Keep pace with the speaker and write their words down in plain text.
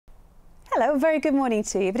Hello, very good morning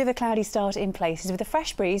to you. A bit of a cloudy start in places with a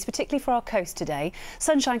fresh breeze, particularly for our coast today.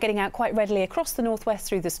 Sunshine getting out quite readily across the northwest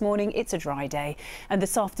through this morning. It's a dry day. And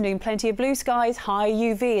this afternoon, plenty of blue skies, high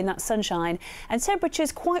UV in that sunshine, and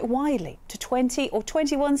temperatures quite widely to 20 or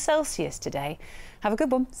 21 Celsius today. Have a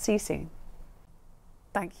good one. See you soon.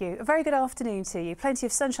 Thank you. A very good afternoon to you. Plenty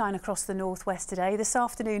of sunshine across the northwest today. This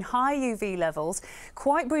afternoon, high UV levels,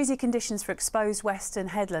 quite breezy conditions for exposed western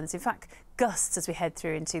headlands. In fact, gusts as we head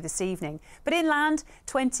through into this evening. But inland,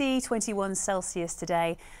 21 Celsius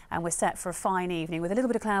today, and we're set for a fine evening with a little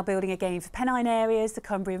bit of cloud building again for Pennine areas, the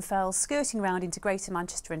Cumbrian Fells, skirting round into Greater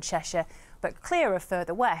Manchester and Cheshire, but clearer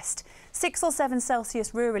further west. 6 or 7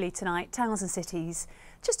 Celsius rurally tonight, towns and cities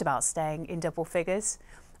just about staying in double figures.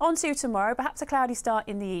 On to tomorrow, perhaps a cloudy start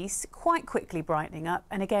in the east, quite quickly brightening up,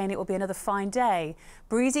 and again it will be another fine day.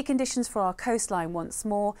 Breezy conditions for our coastline once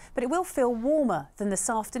more, but it will feel warmer than this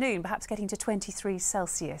afternoon, perhaps getting to 23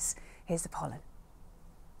 Celsius. Here's the pollen.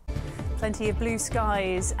 Plenty of blue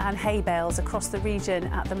skies and hay bales across the region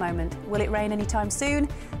at the moment. Will it rain anytime soon?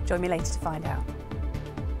 Join me later to find out.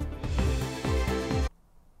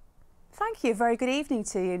 Thank you. Very good evening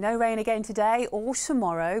to you. No rain again today or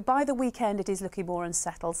tomorrow. By the weekend, it is looking more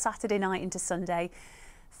unsettled. Saturday night into Sunday,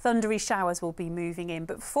 thundery showers will be moving in.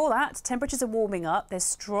 But before that, temperatures are warming up. There's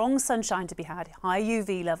strong sunshine to be had, high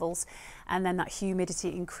UV levels, and then that humidity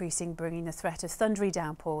increasing, bringing the threat of thundery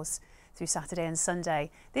downpours through Saturday and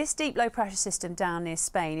Sunday. This deep low pressure system down near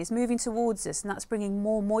Spain is moving towards us, and that's bringing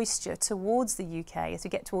more moisture towards the UK as we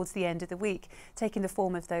get towards the end of the week, taking the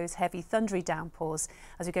form of those heavy thundery downpours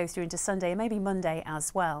as we go through into Sunday and maybe Monday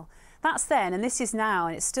as well. That's then, and this is now,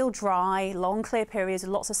 and it's still dry, long clear periods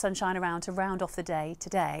with lots of sunshine around to round off the day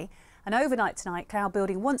today. And overnight tonight, cloud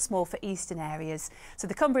building once more for eastern areas. So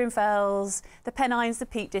the Cumbrian Fells, the Pennines, the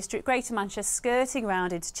Peak District, Greater Manchester, skirting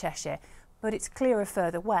round into Cheshire. But it's clearer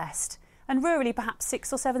further west. And rurally perhaps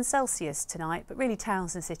 6 or 7 Celsius tonight, but really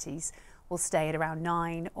towns and cities will stay at around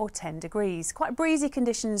 9 or 10 degrees. Quite breezy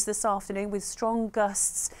conditions this afternoon with strong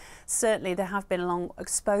gusts. Certainly there have been along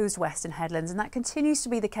exposed western headlands, and that continues to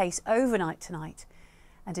be the case overnight tonight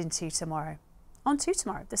and into tomorrow. On to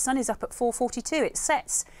tomorrow, the sun is up at 4:42. It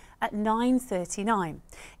sets at 9:39.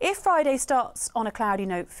 If Friday starts on a cloudy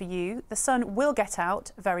note for you, the sun will get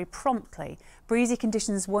out very promptly. Breezy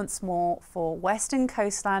conditions once more for western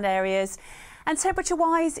coastland areas. And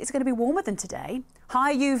temperature-wise, it's going to be warmer than today.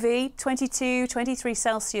 High UV, 22, 23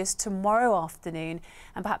 Celsius tomorrow afternoon,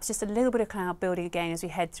 and perhaps just a little bit of cloud building again as we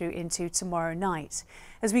head through into tomorrow night.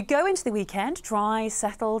 As we go into the weekend, dry,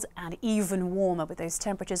 settled and even warmer with those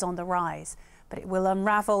temperatures on the rise. But it will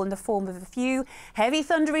unravel in the form of a few heavy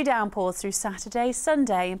thundery downpours through Saturday,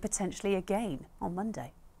 Sunday and potentially again on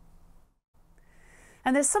Monday.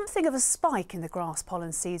 And there's something of a spike in the grass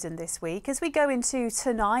pollen season this week. As we go into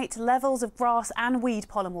tonight, levels of grass and weed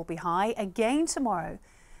pollen will be high again tomorrow,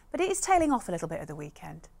 but it is tailing off a little bit at the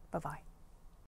weekend. Bye-bye.